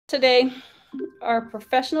today. Our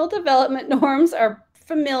professional development norms are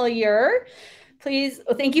familiar. Please,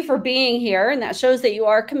 thank you for being here, and that shows that you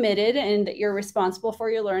are committed and that you're responsible for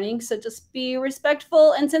your learning. So just be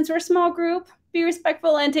respectful, and since we're a small group, be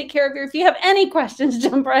respectful and take care of your. If you have any questions,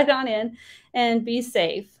 jump right on in and be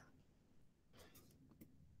safe.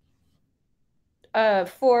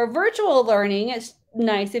 For virtual learning, it's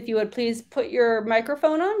nice if you would please put your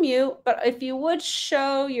microphone on mute, but if you would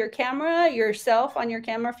show your camera, yourself on your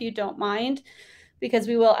camera, if you don't mind, because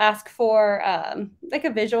we will ask for like a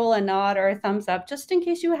visual, a nod, or a thumbs up, just in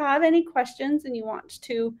case you have any questions and you want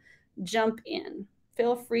to jump in.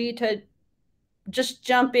 Feel free to just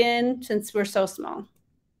jump in since we're so small.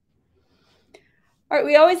 All right,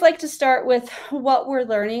 we always like to start with what we're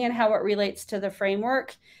learning and how it relates to the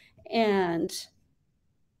framework. And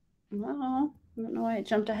well, I don't know why I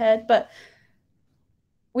jumped ahead, but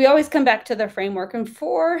we always come back to the framework. And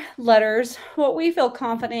for letters, what we feel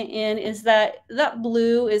confident in is that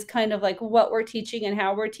blue is kind of like what we're teaching and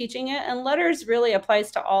how we're teaching it. And letters really applies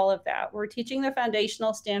to all of that. We're teaching the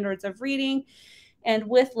foundational standards of reading. And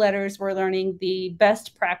with letters, we're learning the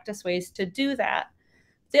best practice ways to do that.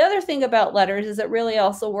 The other thing about letters is it really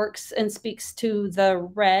also works and speaks to the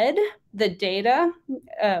read, the data.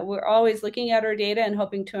 We're always looking at our data and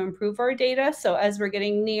hoping to improve our data. So as we're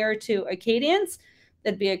getting near to Acadians,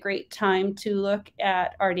 that'd be a great time to look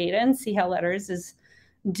at our data and see how letters is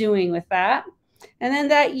doing with that. And then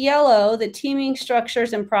that yellow, the teaming,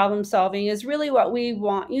 structures, and problem solving is really what we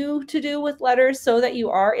want you to do with letters so that you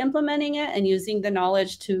are implementing it and using the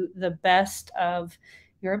knowledge to the best of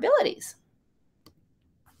your abilities.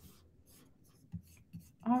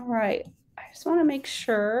 All right, I just want to make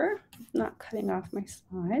sure I'm not cutting off my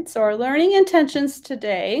slides. So our learning intentions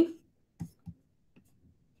today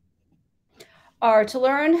are to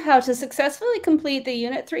learn how to successfully complete the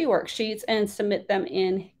Unit 3 worksheets and submit them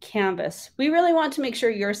in Canvas. We really want to make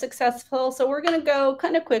sure you're successful, so we're going to go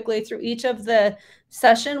kind of quickly through each of the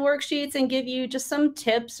session worksheets and give you just some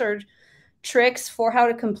tips or tricks for how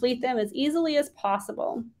to complete them as easily as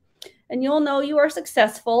possible. And you'll know you are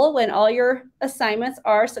successful when all your assignments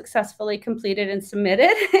are successfully completed and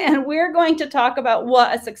submitted. And we're going to talk about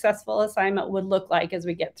what a successful assignment would look like as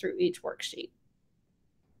we get through each worksheet.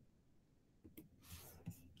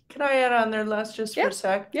 Can I add on there, Les, just for a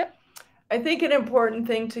sec? Yep. I think an important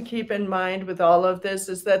thing to keep in mind with all of this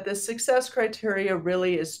is that the success criteria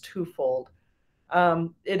really is twofold.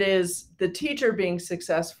 It is the teacher being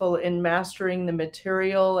successful in mastering the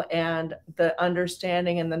material and the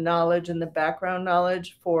understanding and the knowledge and the background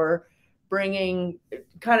knowledge for bringing,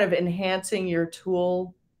 kind of enhancing your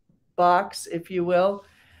tool box, if you will.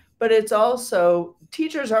 But it's also,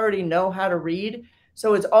 teachers already know how to read.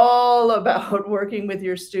 So it's all about working with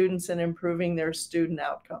your students and improving their student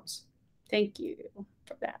outcomes. Thank you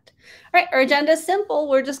for that. All right, our agenda is simple.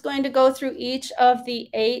 We're just going to go through each of the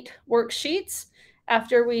 8 worksheets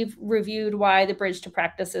after we've reviewed why the bridge to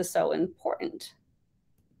practice is so important.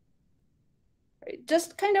 Right,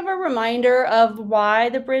 just kind of a reminder of why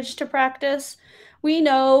the bridge to practice. We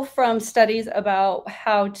know from studies about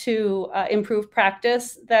how to improve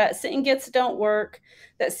practice that sitting gets don't work,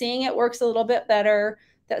 that seeing it works a little bit better,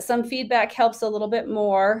 that some feedback helps a little bit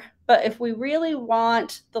more. But if we really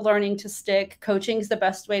want the learning to stick, coaching is the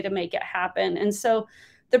best way to make it happen. And so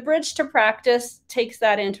the bridge to practice takes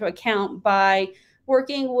that into account by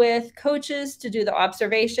working with coaches to do the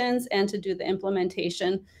observations and to do the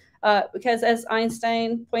implementation. Because as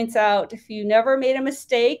Einstein points out, if you never made a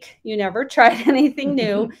mistake, you never tried anything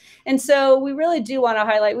new. And so we really do want to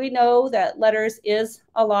highlight, we know that letters is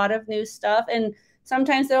a lot of new stuff, and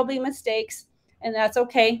sometimes there'll be mistakes, and that's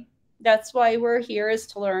okay. That's why we're here, is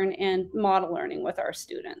to learn and model learning with our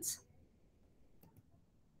students.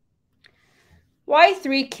 Why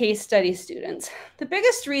 3 case study students? The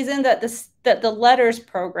biggest reason that the LETRS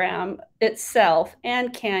program itself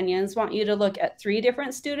and Canyons want you to look at 3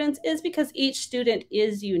 different students is because each student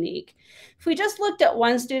is unique. If we just looked at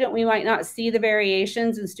one student, we might not see the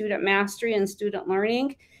variations in student mastery and student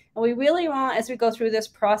learning. And we really want, as we go through this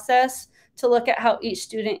process, to look at how each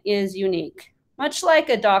student is unique. Much like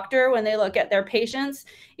a doctor, when they look at their patients,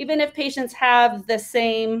 even if patients have the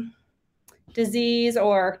same disease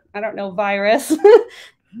or, I don't know, virus,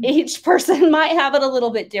 each person might have it a little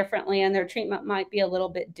bit differently and their treatment might be a little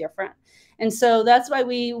bit different. And so that's why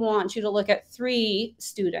we want you to look at 3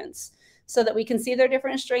 students so that we can see their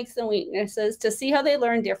different strengths and weaknesses, to see how they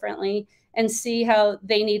learn differently and see how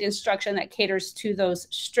they need instruction that caters to those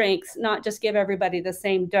strengths, not just give everybody the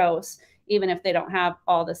same dose, even if they don't have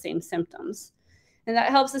all the same symptoms. And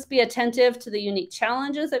that helps us be attentive to the unique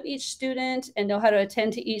challenges of each student and know how to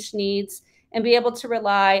attend to each needs and be able to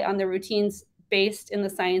rely on the routines based in the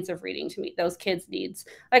science of reading to meet those kids' needs.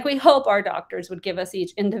 Like we hope our doctors would give us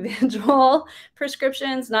each individual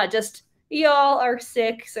prescriptions, not just y'all are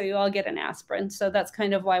sick, so you all get an aspirin. So that's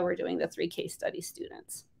kind of why we're doing the 3 case study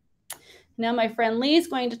students. Now my friend Lee is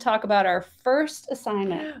going to talk about our first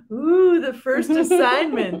assignment. Ooh, the first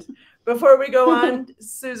assignment. Before we go on,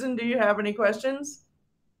 Susan, do you have any questions?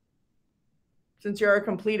 Since you're a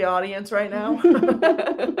complete audience right now.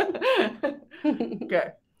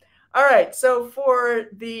 Okay. All right. So for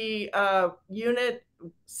the unit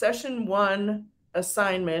session 1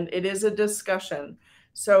 assignment, it is a discussion.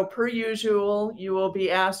 So per usual, you will be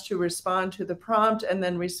asked to respond to the prompt and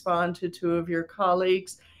then respond to 2 of your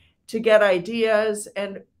colleagues to get ideas.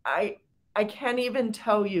 And I can't even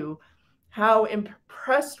tell you how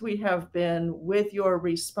impressed we have been with your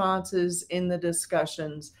responses in the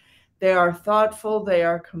discussions. They are thoughtful, they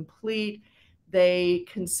are complete, they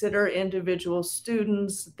consider individual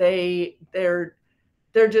students, they're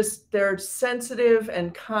sensitive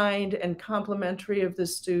and kind and complimentary of the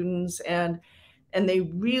students, and they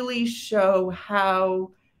really show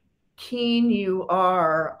how keen you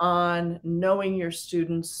are on knowing your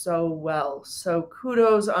students so well. So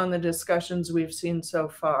kudos on the discussions we've seen so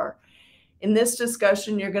far. In this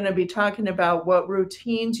discussion, you're going to be talking about what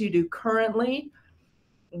routines you do currently,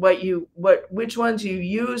 which ones you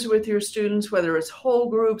use with your students, whether it's whole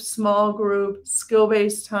group, small group,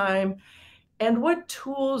 skill-based time, and what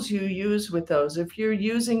tools you use with those. If you're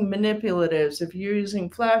using manipulatives, if you're using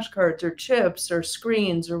flashcards or chips or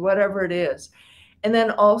screens or whatever it is. And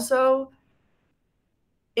then also,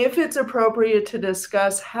 if it's appropriate, to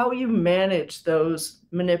discuss how you manage those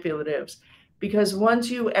manipulatives. Because once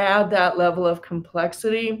you add that level of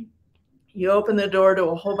complexity, you open the door to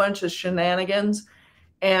a whole bunch of shenanigans,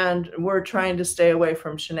 and we're trying to stay away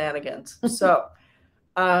from shenanigans. So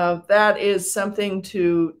that is something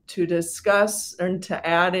to discuss and to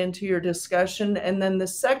add into your discussion. And then the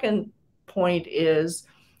second point is,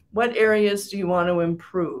 what areas do you want to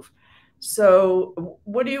improve? So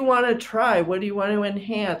what do you want to try? What do you want to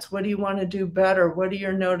enhance? What do you want to do better? What do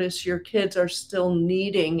you notice your kids are still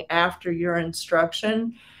needing after your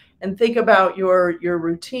instruction? And think about your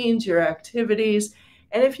routines, your activities,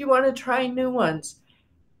 and if you want to try new ones.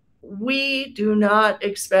 We do not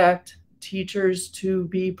expect teachers to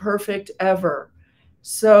be perfect ever.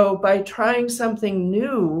 So by trying something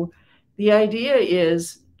new, the idea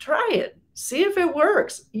is try it. See if it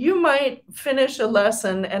works. You might finish a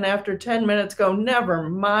lesson and after 10 minutes go, never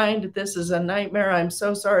mind, this is a nightmare. I'm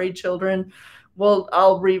so sorry, children. Well,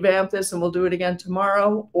 I'll revamp this and we'll do it again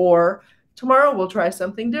tomorrow. Or tomorrow we'll try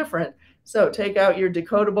something different. So take out your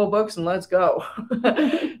decodable books and let's go.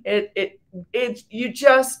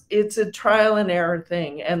 It's a trial and error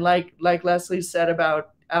thing. And like Leslie said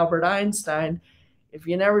about Albert Einstein, if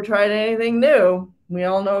you never tried anything new, we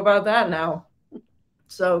all know about that now.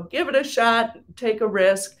 So give it a shot, take a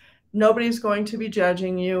risk. Nobody's going to be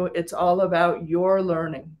judging you. It's all about your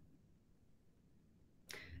learning.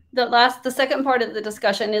 The second part of the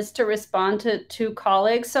discussion is to respond to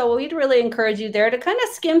colleagues. So we'd really encourage you there to kind of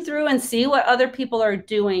skim through and see what other people are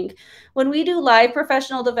doing. When we do live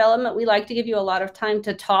professional development, we like to give you a lot of time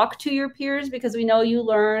to talk to your peers because we know you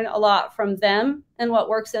learn a lot from them and what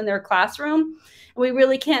works in their classroom. We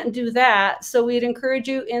really can't do that. So we'd encourage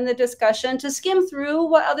you in the discussion to skim through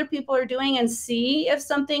what other people are doing and see if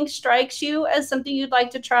something strikes you as something you'd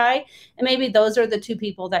like to try. And maybe those are the 2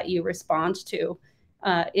 people that you respond to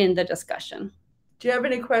in the discussion. Do you have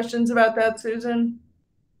any questions about that, Susan?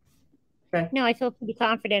 Okay. No, I feel pretty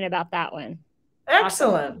confident about that one.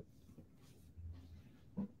 Excellent.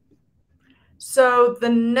 Awesome. So the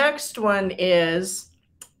next one is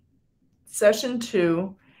session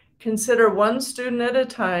 2. Consider one student at a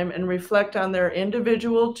time and reflect on their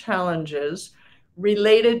individual challenges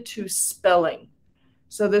related to spelling.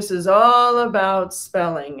 So this is all about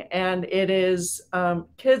spelling, and it is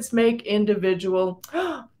kids make individual.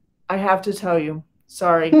 I have to tell you,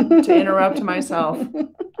 sorry to interrupt myself.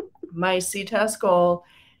 My CTES goal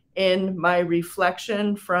in my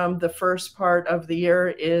reflection from the first part of the year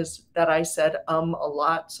is that I said a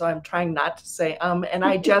lot. So I'm trying not to say and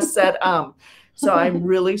I just said So I'm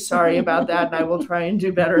really sorry about that, and I will try and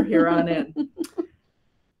do better here on in.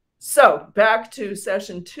 So back to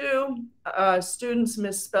session 2, students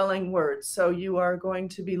misspelling words. So you are going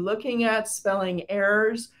to be looking at spelling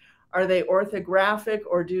errors. Are they orthographic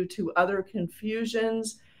or due to other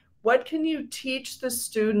confusions? What can you teach the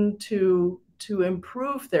student to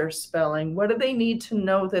improve their spelling? What do they need to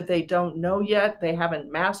know that they don't know yet, they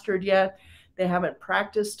haven't mastered yet, they haven't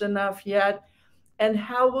practiced enough yet? And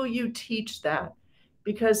how will you teach that?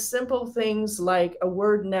 because simple things like a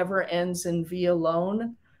word never ends in V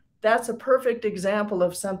alone, that's a perfect example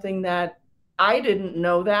of something that I didn't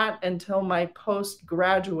know that until my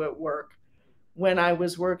postgraduate work when I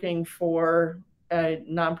was working for a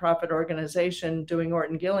nonprofit organization doing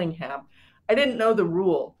Orton Gillingham. I didn't know the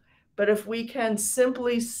rule, but if we can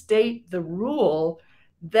simply state the rule,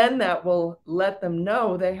 then that will let them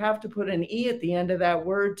know they have to put an E at the end of that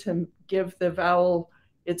word to give the vowel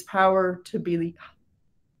its power to be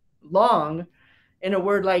long. In a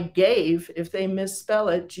word like gave, if they misspell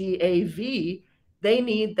it GAV, they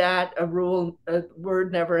need that a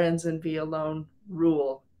word never ends in V alone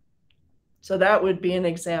rule. So that would be an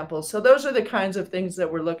example. So those are the kinds of things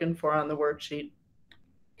that we're looking for on the worksheet.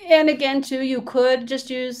 And again, too, you could just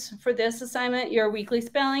use for this assignment your weekly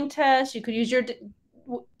spelling test. You could use your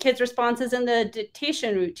kids' responses in the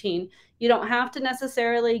dictation routine. You don't have to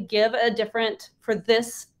necessarily give a different, for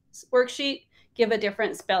this worksheet, give a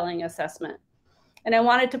different spelling assessment. And I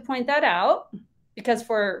wanted to point that out because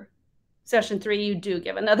for session 3, you do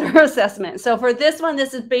give another assessment. So for this one,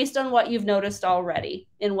 this is based on what you've noticed already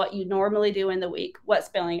in what you normally do in the week. What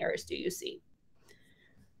spelling errors do you see?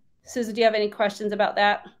 Susan, do you have any questions about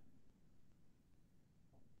that?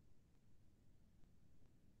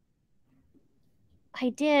 I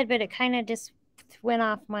did, but it kind of just went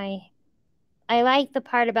off my. I like the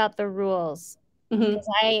part about the rules because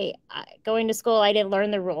I going to school, I didn't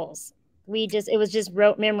learn the rules. It was just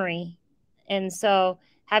rote memory, and so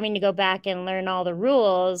having to go back and learn all the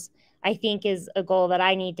rules, I think, is a goal that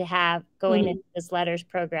I need to have going into this LETRS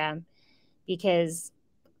program, because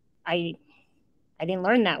I didn't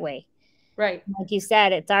learn that way. Right. Like you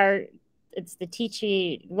said, it's the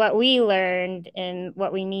teaching, what we learned and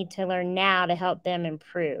what we need to learn now to help them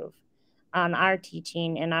improve on our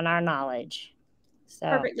teaching and on our knowledge. So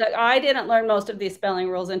perfect. I didn't learn most of these spelling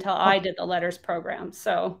rules until I did the LETRS program.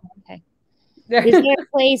 So okay. Is there a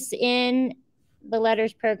place in the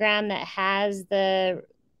LETRS program that has the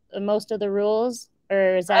most of the rules,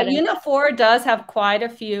 or is that Unit 4 does have quite a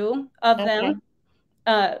few of them.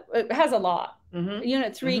 It has a lot.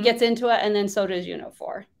 Unit 3 gets into it, and then so does Unit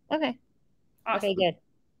 4. Okay. Awesome. Okay, good.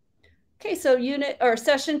 Okay, so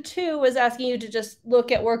session 2 is asking you to just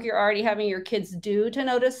look at work you're already having your kids do to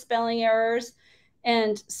notice spelling errors.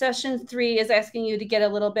 And session 3 is asking you to get a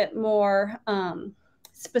little bit more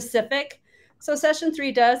specific. So session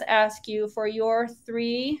 3 does ask you for your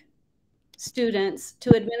 3 students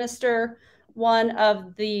to administer one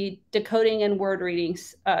of the decoding and word reading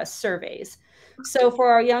surveys. So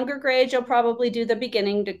for our younger grades, you'll probably do the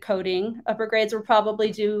beginning decoding. Upper grades will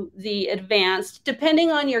probably do the advanced,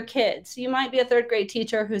 depending on your kids. You might be a 3rd grade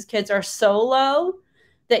teacher whose kids are so low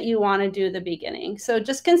that you want to do the beginning. So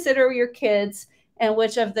just consider your kids and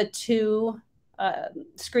which of the 2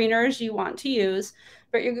 screeners you want to use.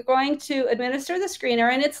 But you're going to administer the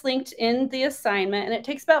screener, and it's linked in the assignment, and it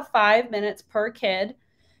takes about 5 minutes per kid.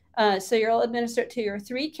 So you'll administer it to your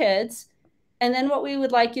 3 kids. And then what we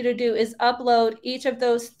would like you to do is upload each of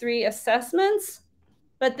those 3 assessments,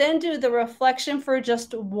 but then do the reflection for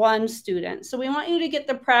just 1 student. So we want you to get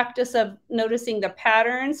the practice of noticing the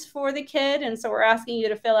patterns for the kid. And so we're asking you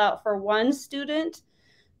to fill out for 1 student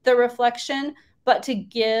the reflection, but to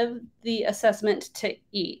give the assessment to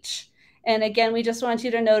each. And again, we just want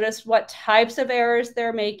you to notice what types of errors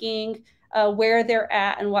they're making, where they're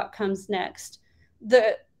at, and what comes next.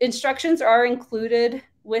 The instructions are included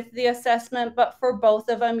with the assessment, but for both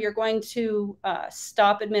of them, you're going to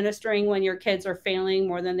stop administering when your kids are failing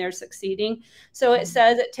more than they're succeeding. So it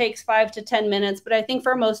says it takes 5 to 10 minutes, but I think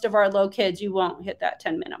for most of our low kids, you won't hit that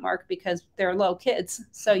 10-minute mark because they're low kids,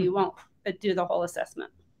 so you won't do the whole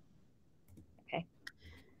assessment. Okay.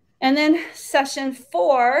 And then session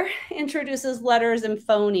 4 introduces letters and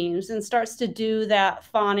phonemes and starts to do that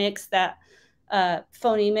phonics, that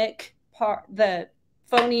phonemic part, the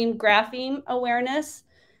phoneme grapheme awareness,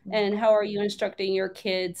 and how are you instructing your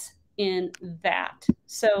kids in that.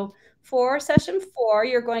 So for session 4,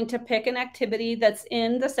 you're going to pick an activity that's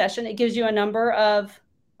in the session. It gives you a number of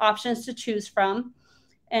options to choose from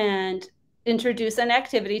and introduce an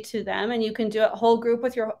activity to them. And you can do it whole group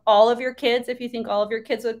with all of your kids if you think all of your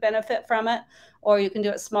kids would benefit from it, or you can do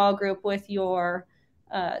it small group with your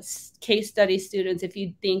case study students if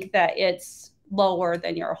you think that it's lower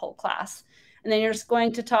than your whole class. And then you're just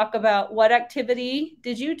going to talk about what activity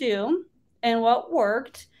did you do and what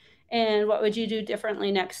worked and what would you do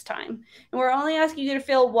differently next time. And we're only asking you to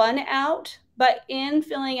fill 1 out, but in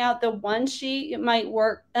filling out the 1 sheet, it might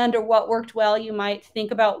work under what worked well. You might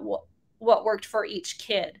think about what worked for each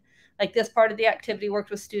kid. Like this part of the activity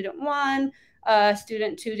worked with student 1,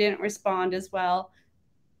 student 2 didn't respond as well.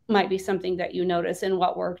 might be something that you notice, and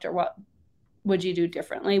what worked or what would you do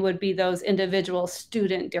differently would be those individual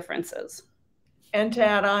student differences. And to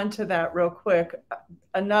add on to that real quick,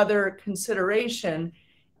 another consideration,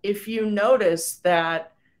 if you notice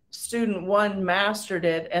that student 1 mastered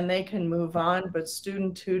it and they can move on, but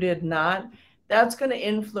student 2 did not, that's going to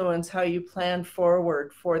influence how you plan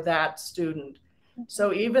forward for that student.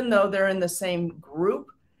 So even though they're in the same group,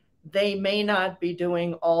 they may not be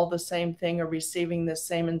doing all the same thing or receiving the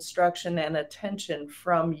same instruction and attention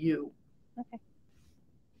from you. Okay.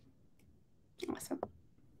 Awesome.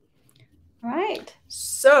 All right.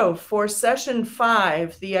 So for session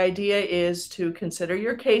 5, the idea is to consider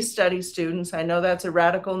your case study students. I know that's a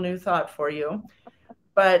radical new thought for you,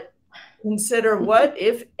 but consider what,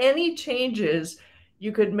 if any, changes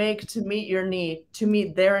you could make to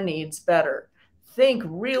meet their needs better. Think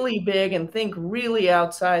really big and think really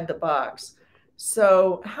outside the box.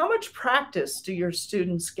 So how much practice do your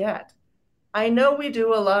students get? I know we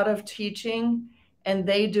do a lot of teaching and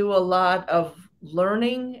they do a lot of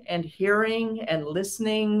learning and hearing and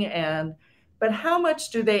listening, but how much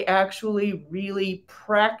do they actually really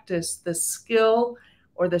practice the skill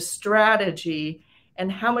or the strategy,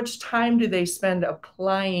 and how much time do they spend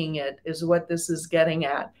applying it is what this is getting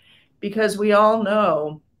at. Because we all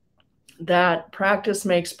know that practice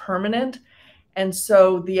makes permanent. And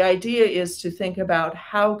so the idea is to think about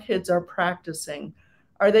how kids are practicing.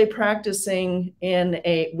 Are they practicing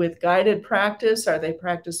with guided practice? Are they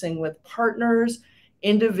practicing with partners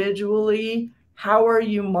individually? How are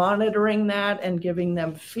you monitoring that and giving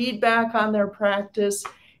them feedback on their practice?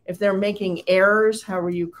 If they're making errors, how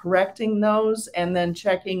are you correcting those? And then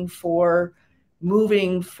checking for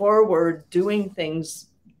moving forward, doing things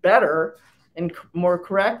better and more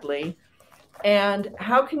correctly. And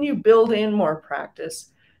how can you build in more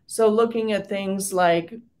practice? So looking at things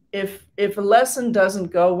like, if a lesson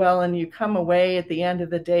doesn't go well and you come away at the end of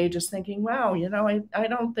the day just thinking, wow, I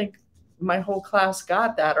don't think my whole class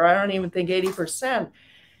got that, or I don't even think 80%.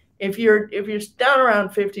 If you're down around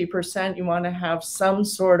 50%, you want to have some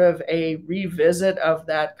sort of a revisit of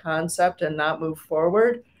that concept and not move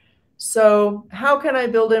forward. So how can I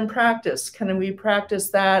build in practice? Can we practice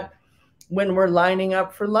that when we're lining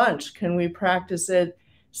up for lunch? Can we practice it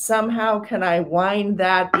somehow? Can I wind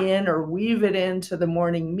that in or weave it into the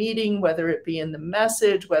morning meeting, whether it be in the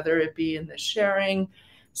message, whether it be in the sharing?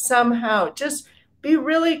 Somehow just be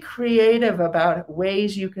really creative about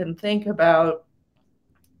ways you can think about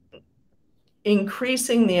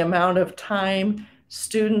increasing the amount of time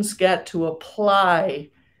students get to apply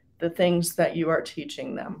the things that you are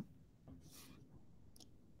teaching them.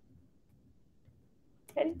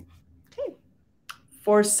 Okay.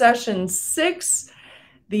 For session 6,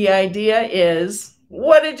 the idea is,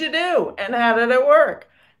 what did you do and how did it work?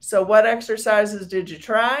 So what exercises did you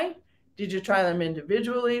try? Did you try them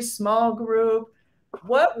individually, small group?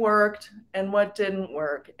 What worked and what didn't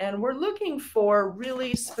work? And we're looking for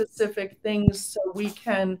really specific things so we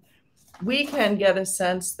can get a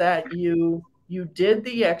sense that you did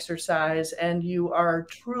the exercise and you are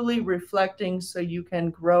truly reflecting so you can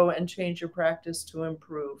grow and change your practice to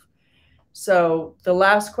improve. So the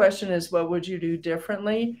last question is, what would you do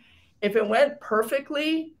differently? If it went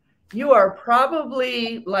perfectly, you are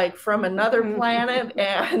probably like from another planet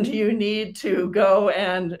and you need to go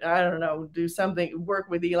and, I don't know, do something, work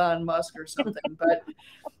with Elon Musk or something. But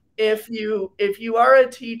if you are a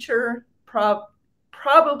teacher,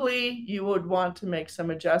 probably you would want to make some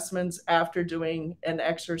adjustments after doing an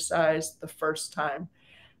exercise the first time.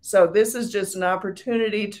 So this is just an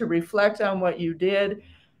opportunity to reflect on what you did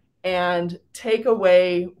and take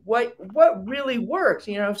away what really worked.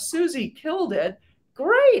 If Susie killed it,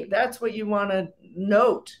 great. That's what you want to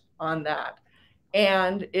note on that.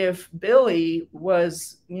 And if Billy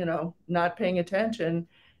was, not paying attention,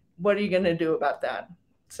 what are you going to do about that?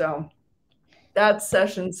 So that's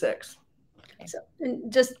session 6. So,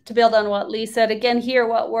 and just to build on what Lee said, again, here,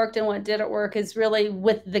 what worked and what didn't work is really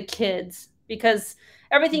with the kids, because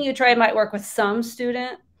everything you try might work with some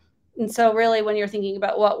student. And so really when you're thinking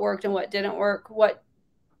about what worked and what didn't work, what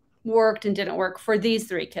worked and didn't work for these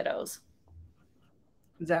 3 kiddos.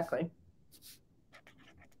 Exactly.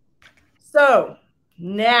 So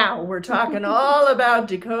now we're talking all about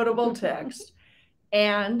decodable text.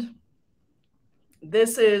 And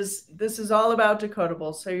this is all about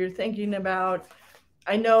decodable. So you're thinking about,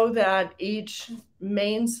 I know that each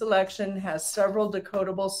main selection has several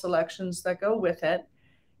decodable selections that go with it.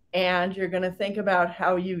 And you're going to think about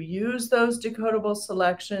how you use those decodable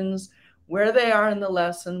selections, where they are in the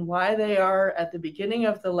lesson, why they are at the beginning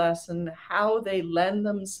of the lesson, how they lend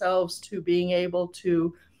themselves to being able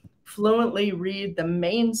to fluently read the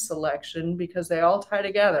main selection because they all tie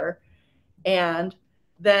together, and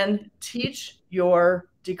then teach your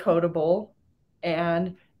decodable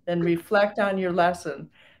and then reflect on your lesson.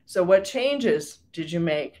 So what changes did you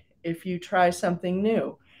make if you try something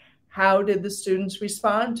new? How did the students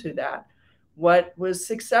respond to that? What was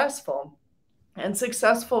successful? And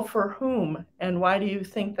successful for whom? And why do you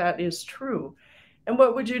think that is true? And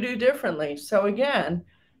what would you do differently? So again,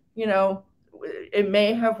 you know, it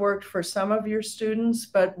may have worked for some of your students,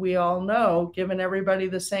 but we all know giving everybody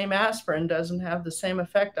the same aspirin doesn't have the same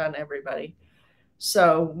effect on everybody.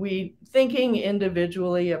 So we thinking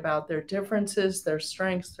individually about their differences, their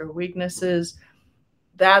strengths, their weaknesses,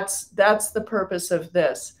 that's the purpose of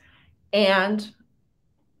this. And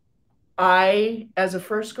I, as a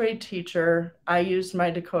first grade teacher, I used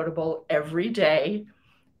my decodable every day,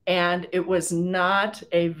 and it was not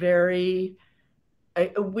a very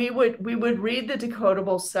we would read the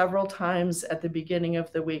decodable several times at the beginning of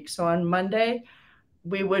the week. So on Monday,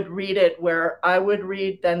 we would read it where I would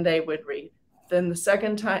read, then they would read. Then the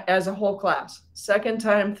second time, as a whole class, second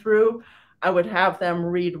time through, I would have them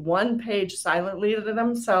read one page silently to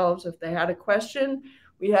themselves. If they had a question,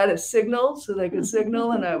 we had a signal so they could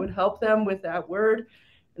signal, and I would help them with that word.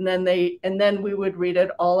 And then we would read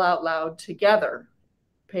it all out loud together,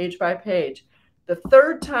 page by page. The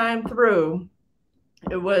third time through,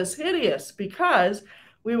 it was hideous because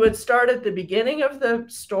we would start at the beginning of the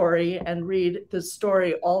story and read the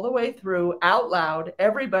story all the way through out loud,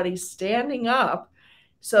 everybody standing up.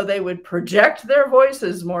 So they would project their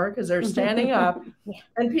voices more because they're standing up. Yeah.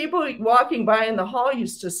 And people walking by in the hall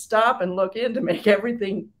used to stop and look in to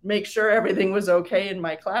make sure everything was okay in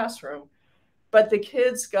my classroom. But the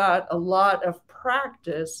kids got a lot of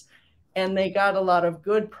practice, and they got a lot of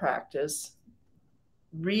good practice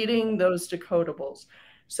reading those decodables.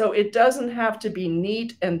 So it doesn't have to be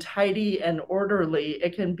neat and tidy and orderly.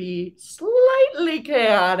 It can be slightly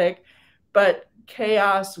chaotic, but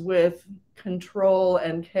chaos with control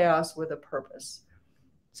and chaos with a purpose.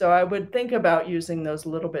 So I would think about using those a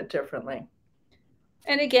little bit differently.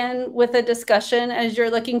 And again, with a discussion, as you're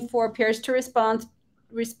looking for peers to respond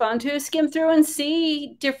to, skim through and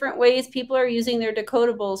see different ways people are using their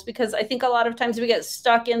decodables, because I think a lot of times we get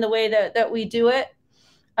stuck in the way that we do it.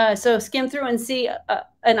 So skim through and see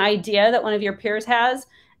an idea that one of your peers has,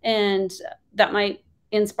 and that might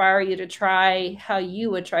inspire you to try how you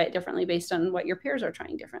would try it differently based on what your peers are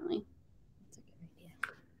trying differently. That's a good idea.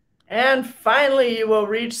 And finally, you will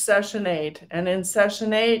reach session 8. And in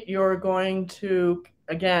session 8, you're going to,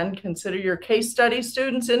 again, consider your case study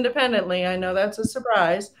students independently. I know that's a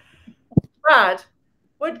surprise, but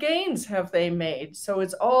what gains have they made? So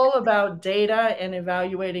it's all about data and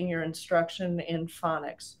evaluating your instruction in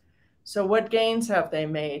phonics. So what gains have they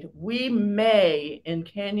made? We may, in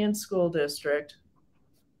Canyon School District,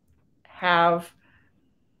 have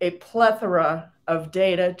a plethora of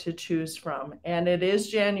data to choose from. And it is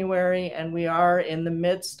January, and we are in the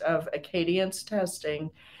midst of Acadience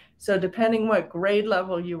testing. So depending what grade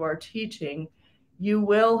level you are teaching, you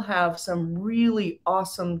will have some really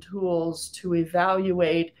awesome tools to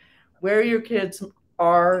evaluate where your kids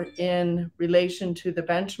are in relation to the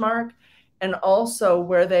benchmark, and also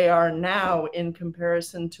where they are now in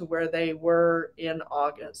comparison to where they were in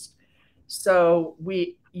August. So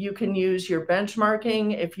you can use your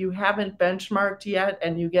benchmarking. If you haven't benchmarked yet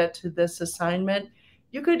and you get to this assignment,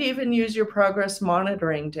 you could even use your progress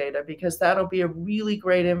monitoring data, because that'll be a really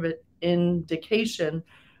great indication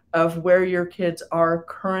of where your kids are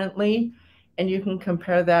currently. And you can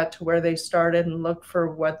compare that to where they started and look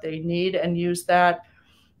for what they need, and use that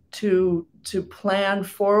to plan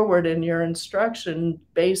forward in your instruction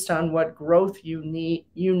based on what growth you need,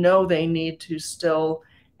 they need to still,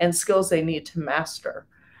 and skills they need to master.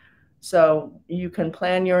 So you can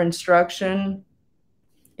plan your instruction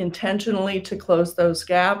intentionally to close those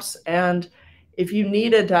gaps. And if you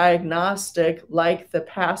need a diagnostic like the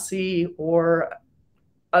PASI or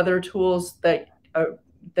other tools that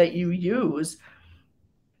you use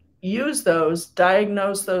those,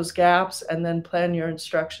 diagnose those gaps, and then plan your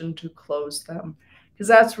instruction to close them, because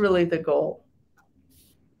that's really the goal.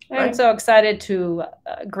 I'm so excited to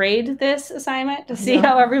grade this assignment to see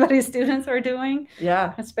how everybody's students are doing.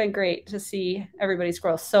 Yeah. It's been great to see everybody's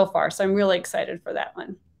growth so far. So I'm really excited for that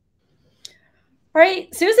one. All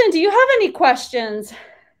right, Susan, do you have any questions?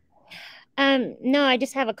 No, I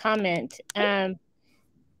just have a comment.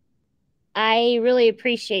 I really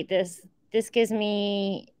appreciate this. This gives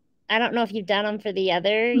me, I don't know if you've done them for the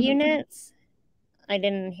other units. I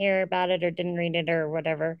didn't hear about it or didn't read it or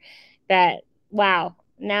whatever, but wow.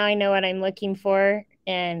 Now I know what I'm looking for,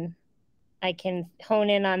 and I can hone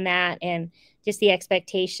in on that and just the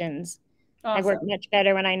expectations. Awesome. I work much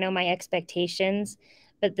better when I know my expectations,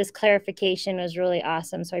 but this clarification was really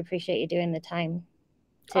awesome. So I appreciate you doing the time.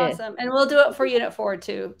 Awesome. And we'll do it for Unit 4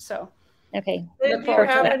 too. So okay. If you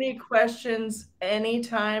have any questions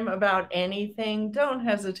anytime about anything, don't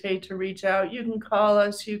hesitate to reach out. You can call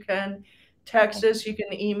us, you can text us, you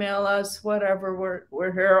can email us, whatever.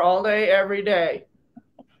 We're here all day, every day.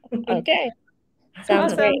 Okay.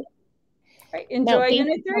 Sounds awesome. great. All right. Enjoy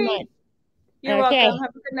Unit 3. So You're welcome. Have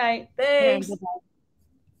a good night. Thanks. Yeah,